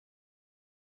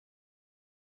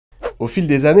Au fil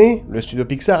des années, le studio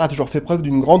Pixar a toujours fait preuve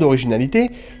d'une grande originalité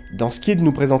dans ce qui est de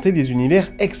nous présenter des univers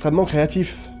extrêmement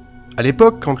créatifs. À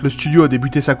l'époque, quand le studio a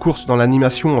débuté sa course dans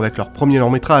l'animation avec leur premier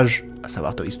long-métrage, à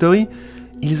savoir Toy Story,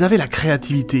 ils avaient la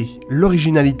créativité,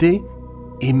 l'originalité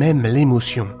et même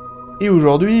l'émotion. Et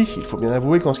aujourd'hui, il faut bien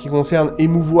avouer qu'en ce qui concerne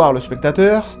émouvoir le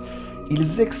spectateur,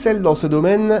 ils excellent dans ce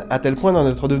domaine à tel point d'en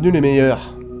être devenus les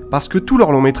meilleurs. Parce que tous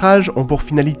leurs longs métrages ont pour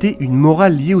finalité une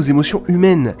morale liée aux émotions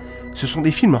humaines. Ce sont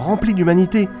des films remplis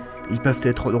d'humanité. Ils peuvent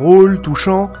être drôles,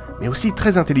 touchants, mais aussi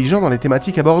très intelligents dans les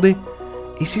thématiques abordées.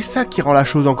 Et c'est ça qui rend la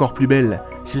chose encore plus belle,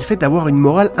 c'est le fait d'avoir une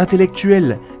morale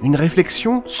intellectuelle, une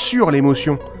réflexion sur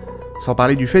l'émotion. Sans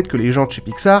parler du fait que les gens de chez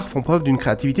Pixar font preuve d'une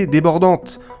créativité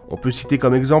débordante. On peut citer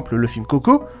comme exemple le film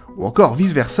Coco, ou encore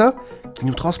vice versa, qui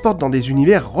nous transporte dans des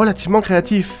univers relativement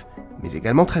créatifs, mais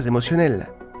également très émotionnels.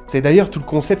 C'est d'ailleurs tout le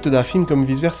concept d'un film comme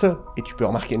vice versa, et tu peux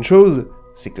remarquer une chose,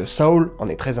 c'est que Saul en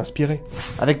est très inspiré.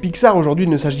 Avec Pixar, aujourd'hui,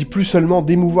 il ne s'agit plus seulement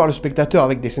d'émouvoir le spectateur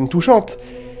avec des scènes touchantes,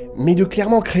 mais de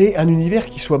clairement créer un univers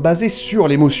qui soit basé sur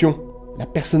l'émotion, la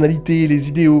personnalité, les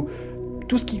idéaux,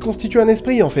 tout ce qui constitue un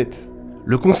esprit en fait.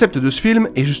 Le concept de ce film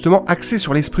est justement axé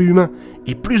sur l'esprit humain,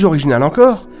 et plus original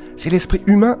encore, c'est l'esprit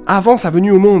humain avant sa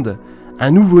venue au monde.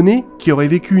 Un nouveau-né qui aurait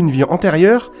vécu une vie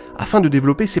antérieure afin de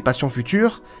développer ses passions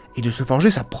futures et de se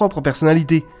forger sa propre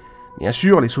personnalité. Bien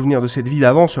sûr, les souvenirs de cette vie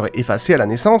d'avant seraient effacés à la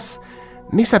naissance,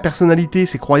 mais sa personnalité,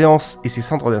 ses croyances et ses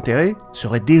centres d'intérêt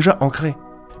seraient déjà ancrés.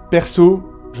 Perso,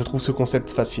 je trouve ce concept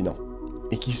fascinant.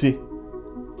 Et qui sait,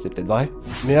 c'est peut-être vrai.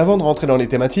 Mais avant de rentrer dans les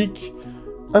thématiques,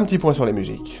 un petit point sur les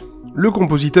musiques. Le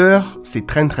compositeur, c'est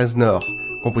Trent Reznor,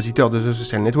 compositeur de The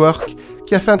Social Network,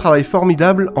 qui a fait un travail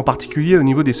formidable, en particulier au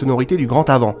niveau des sonorités du grand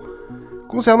avant.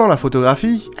 Concernant la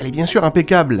photographie, elle est bien sûr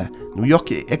impeccable. New York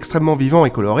est extrêmement vivant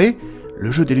et coloré, le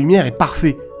jeu des lumières est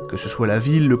parfait. Que ce soit la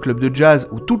ville, le club de jazz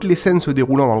ou toutes les scènes se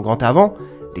déroulant dans le grand avant,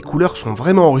 les couleurs sont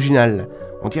vraiment originales.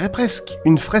 On dirait presque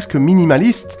une fresque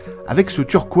minimaliste, avec ce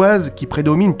turquoise qui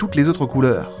prédomine toutes les autres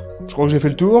couleurs. Je crois que j'ai fait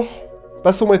le tour.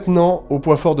 Passons maintenant au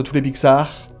point fort de tous les Pixar,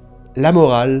 la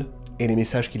morale et les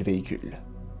messages qu'ils véhiculent.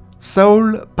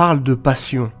 Saul parle de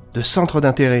passion, de centre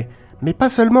d'intérêt, mais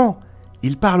pas seulement,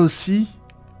 il parle aussi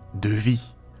de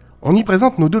vie. On y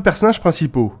présente nos deux personnages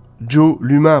principaux, Joe,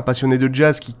 l'humain passionné de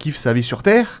jazz qui kiffe sa vie sur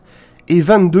Terre, et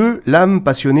 22, l'âme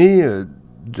passionnée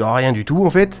de rien du tout en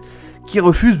fait, qui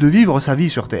refuse de vivre sa vie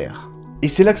sur Terre. Et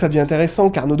c'est là que ça devient intéressant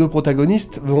car nos deux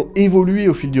protagonistes vont évoluer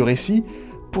au fil du récit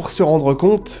pour se rendre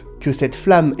compte que cette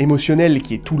flamme émotionnelle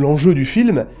qui est tout l'enjeu du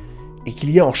film, et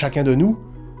qu'il y a en chacun de nous,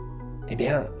 eh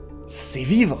bien, c'est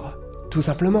vivre, tout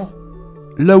simplement.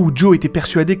 Là où Joe était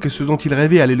persuadé que ce dont il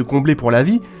rêvait allait le combler pour la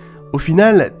vie, au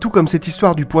final, tout comme cette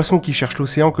histoire du poisson qui cherche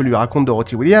l'océan que lui raconte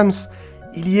Dorothy Williams,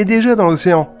 il y est déjà dans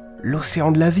l'océan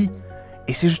de la vie.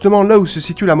 Et c'est justement là où se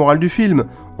situe la morale du film.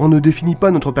 On ne définit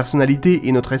pas notre personnalité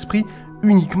et notre esprit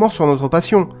uniquement sur notre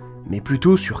passion, mais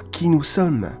plutôt sur qui nous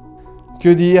sommes. Que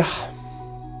dire?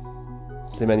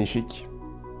 C'est magnifique.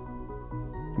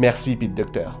 Merci Pete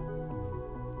Docter.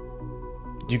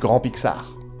 Du grand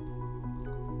Pixar.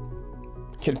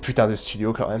 Quel putain de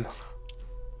studio quand même.